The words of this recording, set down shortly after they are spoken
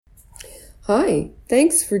Hi,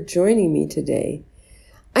 thanks for joining me today.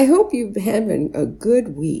 I hope you've had a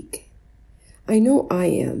good week. I know I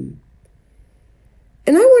am.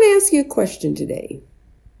 And I want to ask you a question today.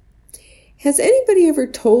 Has anybody ever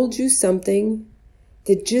told you something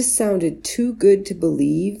that just sounded too good to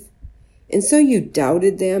believe? And so you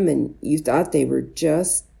doubted them and you thought they were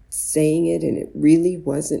just saying it and it really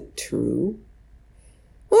wasn't true?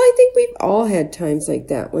 Well, I think we've all had times like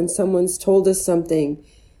that when someone's told us something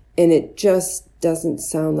and it just doesn't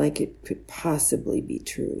sound like it could possibly be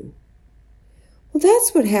true. Well,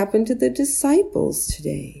 that's what happened to the disciples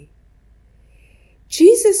today.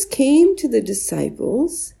 Jesus came to the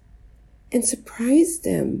disciples and surprised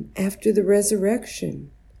them after the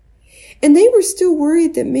resurrection. And they were still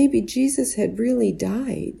worried that maybe Jesus had really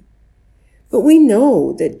died. But we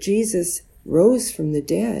know that Jesus rose from the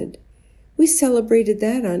dead. We celebrated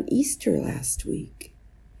that on Easter last week.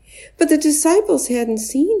 But the disciples hadn't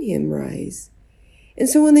seen him rise. And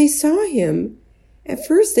so when they saw him, at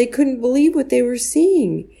first they couldn't believe what they were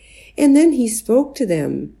seeing. And then he spoke to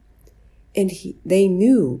them, and they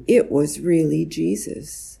knew it was really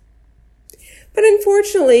Jesus. But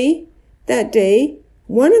unfortunately, that day,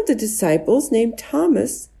 one of the disciples named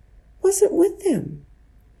Thomas wasn't with them.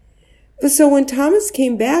 But so when Thomas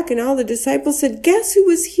came back and all the disciples said, "Guess who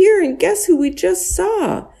was here and guess who we just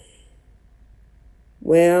saw?"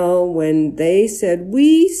 Well, when they said,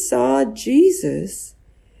 "We saw Jesus,"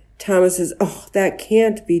 Thomas says, "Oh, that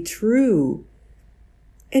can't be true."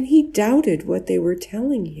 And he doubted what they were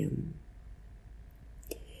telling him.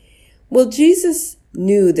 Well, Jesus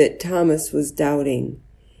knew that Thomas was doubting,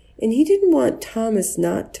 and he didn't want Thomas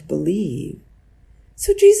not to believe.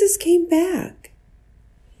 So Jesus came back,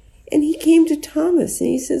 and he came to Thomas, and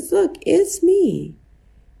he says, "Look, it's me."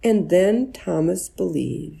 And then Thomas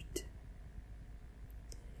believed.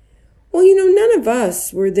 Well, none of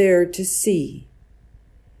us were there to see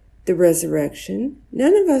the resurrection.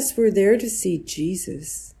 None of us were there to see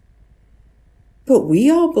Jesus. But we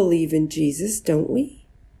all believe in Jesus, don't we?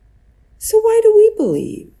 So why do we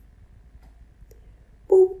believe?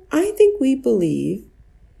 Well, I think we believe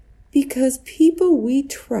because people we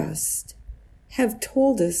trust have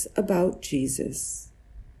told us about Jesus.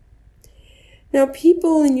 Now,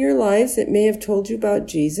 people in your lives that may have told you about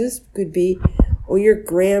Jesus could be your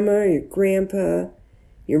grandma, your grandpa,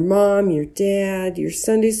 your mom, your dad, your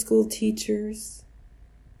Sunday school teachers,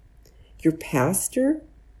 your pastor.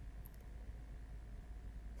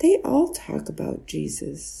 They all talk about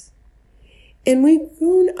Jesus. And we've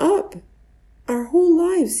grown up our whole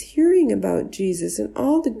lives hearing about Jesus and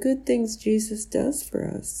all the good things Jesus does for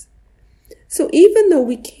us. So even though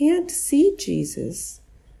we can't see Jesus,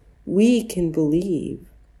 we can believe.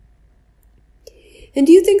 And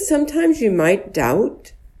do you think sometimes you might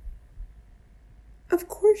doubt? Of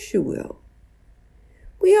course you will.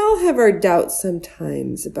 We all have our doubts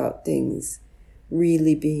sometimes about things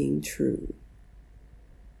really being true.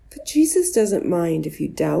 But Jesus doesn't mind if you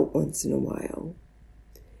doubt once in a while.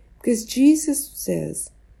 Because Jesus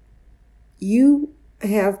says, you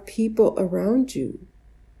have people around you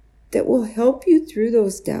that will help you through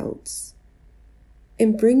those doubts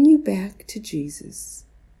and bring you back to Jesus.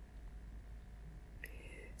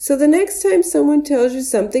 So the next time someone tells you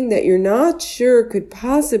something that you're not sure could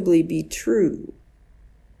possibly be true,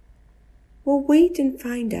 well, wait and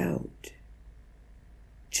find out.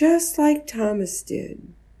 Just like Thomas did.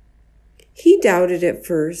 He doubted at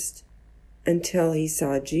first until he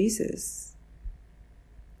saw Jesus.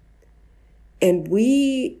 And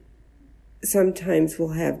we sometimes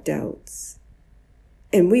will have doubts.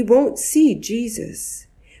 And we won't see Jesus.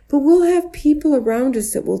 But we'll have people around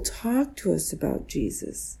us that will talk to us about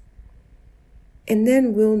Jesus. And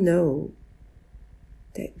then we'll know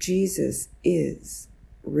that Jesus is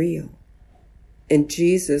real. And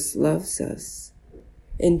Jesus loves us.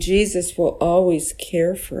 And Jesus will always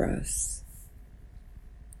care for us.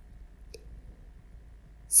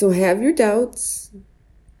 So have your doubts.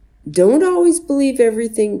 Don't always believe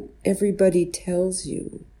everything everybody tells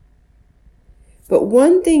you. But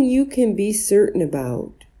one thing you can be certain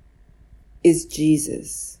about is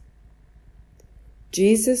Jesus.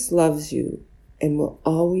 Jesus loves you and will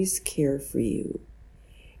always care for you.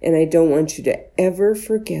 And I don't want you to ever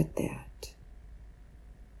forget that.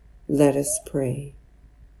 Let us pray.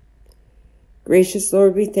 Gracious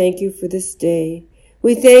Lord, we thank you for this day.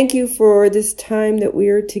 We thank you for this time that we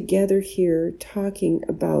are together here talking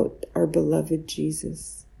about our beloved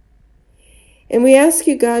Jesus. And we ask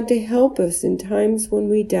you, God, to help us in times when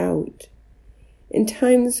we doubt, in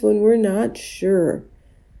times when we're not sure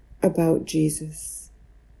about Jesus.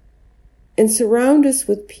 And surround us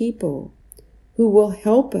with people who will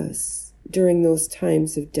help us during those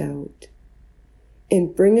times of doubt,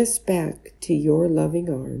 and bring us back to your loving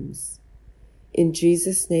arms. In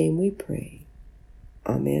Jesus' name we pray.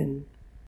 Amen.